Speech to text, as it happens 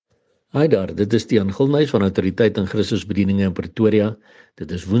Hi daar, dit is Tiaan Gilnys van Autoriteit in Christus Bedieninge in Pretoria.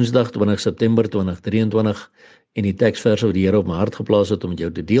 Dit is Woensdag 20 September 2023 en die teksverse wat die Here op my hart geplaas het om met jou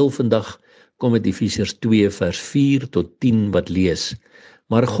te deel vandag, kom uit Efesiërs 2 vers 4 tot 10 wat lees.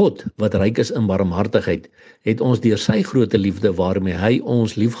 Maar God, wat ryk is in barmhartigheid, het ons deur sy grote liefde waarmee hy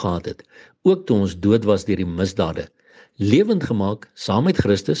ons liefgehad het, ook toe ons dood was deur die misdade, lewend gemaak saam met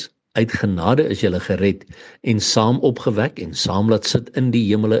Christus. Uit genade is julle gered en saam opgewek en saam laat sit in die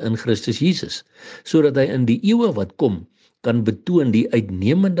hemele in Christus Jesus, sodat hy in die eeue wat kom kan betoon die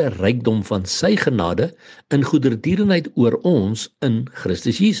uitnemende rykdom van sy genade in goedertierenheid oor ons in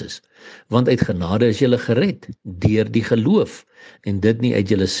Christus Jesus. Want uit genade is julle gered deur die geloof en dit nie uit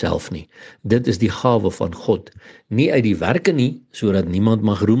julleself nie. Dit is die gawe van God, nie uit die werke nie, sodat niemand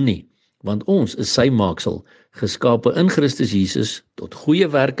mag roem nie. Want ons is sy maaksel, geskape in Christus Jesus tot goeie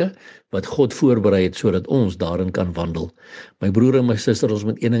werke wat God voorberei het sodat ons daarin kan wandel. My broer en my suster, ons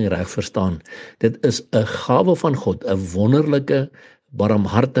moet een ding reg verstaan. Dit is 'n gawe van God, 'n wonderlike,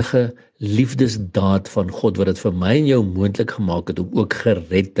 barmhartige liefdesdaad van God wat dit vir my en jou moontlik gemaak het om ook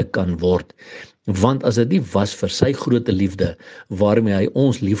gered te kan word. Want as dit nie was vir sy grote liefde waarmee hy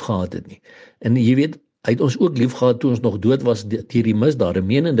ons liefgehad het nie. En jy weet, hy het ons ook liefgehad toe ons nog dood was deur die misdade,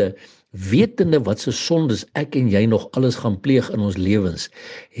 menende, wetende wat se sondes ek en jy nog alles gaan pleeg in ons lewens,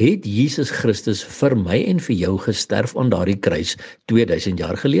 het Jesus Christus vir my en vir jou gesterf aan daardie kruis 2000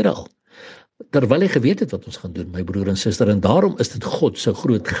 jaar gelede al. Terwyl hy geweet het wat ons gaan doen, my broer en suster, en daarom is dit God se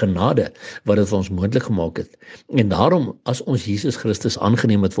groot genade wat dit vir ons moontlik gemaak het. En daarom, as ons Jesus Christus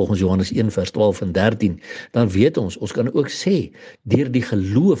aangeneem het volgens Johannes 1 vers 12 en 13, dan weet ons kan ook sê, deur die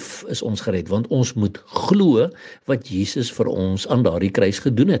geloof is ons gered, want ons moet glo wat Jesus vir ons aan daardie kruis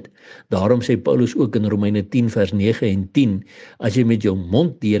gedoen het. Daarom sê Paulus ook in Romeine 10 vers 9 en 10, as jy met jou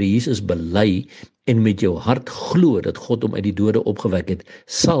mond die Here Jesus bely en met jou hart glo dat God hom uit die dode opgewek het,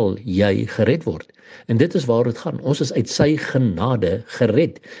 sal jy gered word. En dit is waar dit gaan. Ons is uit sy genade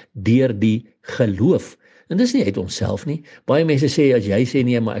gered deur die geloof. En dis nie uit onsself nie. Baie mense sê, as jy sê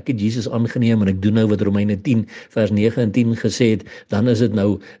nee, maar ek het Jesus aangeneem en ek doen nou wat Romeine 10 vers 9 en 10 gesê het, dan is dit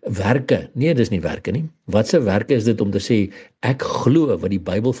nou werke. Nee, dis nie werke nie. Wat se werke is dit om te sê, ek glo wat die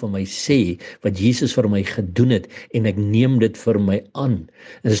Bybel vir my sê, wat Jesus vir my gedoen het, en ek neem dit vir my aan.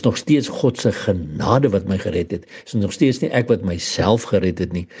 Dit is nog steeds God se genade wat my gered het. Dit is nog steeds nie ek wat myself gered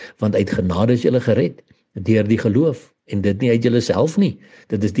het nie, want uit genade is julle gered, deur die geloof. En dit nie uit julleself nie.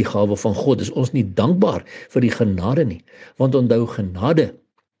 Dit is die gawe van God. Is ons nie dankbaar vir die genade nie? Want onthou, genade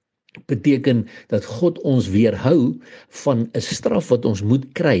beteken dat God ons weerhou van 'n straf wat ons moet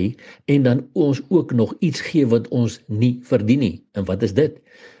kry en dan ons ook nog iets gee wat ons nie verdien nie. En wat is dit?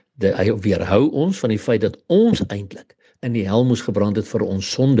 Hy weerhou ons van die feit dat ons eintlik in die hel moes gebrand het vir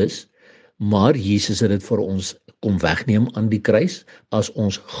ons sondes, maar Jesus het dit vir ons kom wegneem aan die kruis, as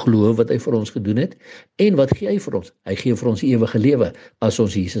ons glo wat hy vir ons gedoen het. En wat gee hy vir ons? Hy gee vir ons ewige lewe, as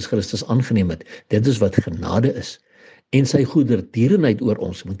ons Jesus Christus aangeneem het. Dit is wat genade is. En sy goedertierenheid oor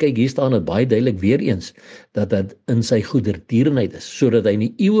ons. Want kyk, hier staan dit baie duidelik weer eens, dat dit in sy goedertierenheid is, sodat hy in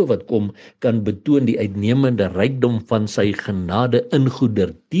die eeue wat kom, kan betoon die uitnemende rykdom van sy genade in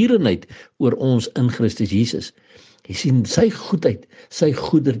goedertierenheid oor ons in Christus Jesus. Jy sien, sy goedheid, sy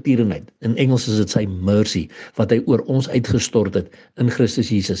goedertierenheid, in Engels is dit sy mercy, wat hy oor ons uitgestort het in Christus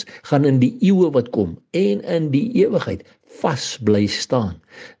Jesus, gaan in die eeue wat kom en in die ewigheid vas bly staan,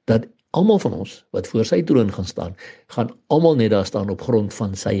 dat almal van ons wat voor sy troon gaan staan, gaan almal net daar staan op grond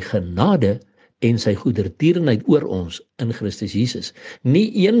van sy genade en sy goedertierenheid oor ons in Christus Jesus.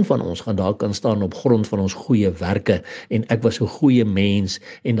 Nie een van ons gaan daar kan staan op grond van ons goeie werke en ek was 'n goeie mens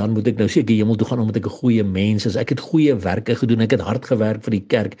en dan moet ek nou seker hemel toe gaan omdat ek 'n goeie mens is. Ek het goeie werke gedoen, ek het hard gewerk vir die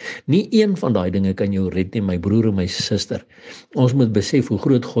kerk. Nie een van daai dinge kan jou red nie, my broer en my suster. Ons moet besef hoe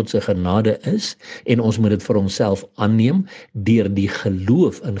groot God se genade is en ons moet dit vir onsself aanneem deur die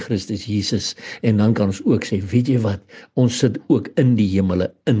geloof in Christus Jesus. En dan kan ons ook sê, weet jy wat, ons sit ook in die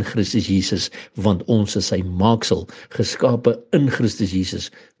hemele in Christus Jesus, want ons is sy maaksel, geskape in Christus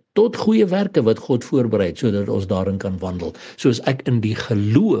Jesus, tot goeie werke wat God voorberei het, sodat ons daarin kan wandel. Soos ek in die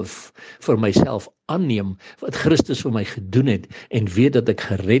geloof vir myself aanneem, wat Christus vir my gedoen het, en weet dat ek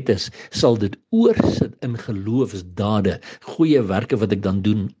gered is, sal dit oorsit in geloofsdade, goeie werke wat ek dan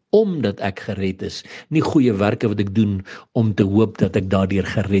doen, omdat ek gered is, nie goeie werke wat ek doen, om te hoop dat ek daardeur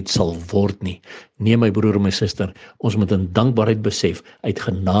gered sal word nie. Nee, my broer en my suster, ons moet in dankbaarheid besef, uit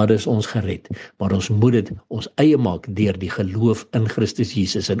genade is ons gered, maar ons moet dit ons eie maak deur die geloof in Christus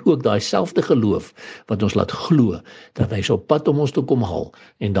Jesus, en ook daai selfde geloof, wat ons laat glo, dat hy is op pad om ons te kom haal,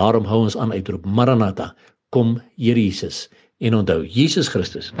 en daarom hou ons aan uitroep, Maranatha, kom Here Jesus, en onthou, Jesus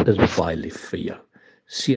Christus is baie lief vir jou.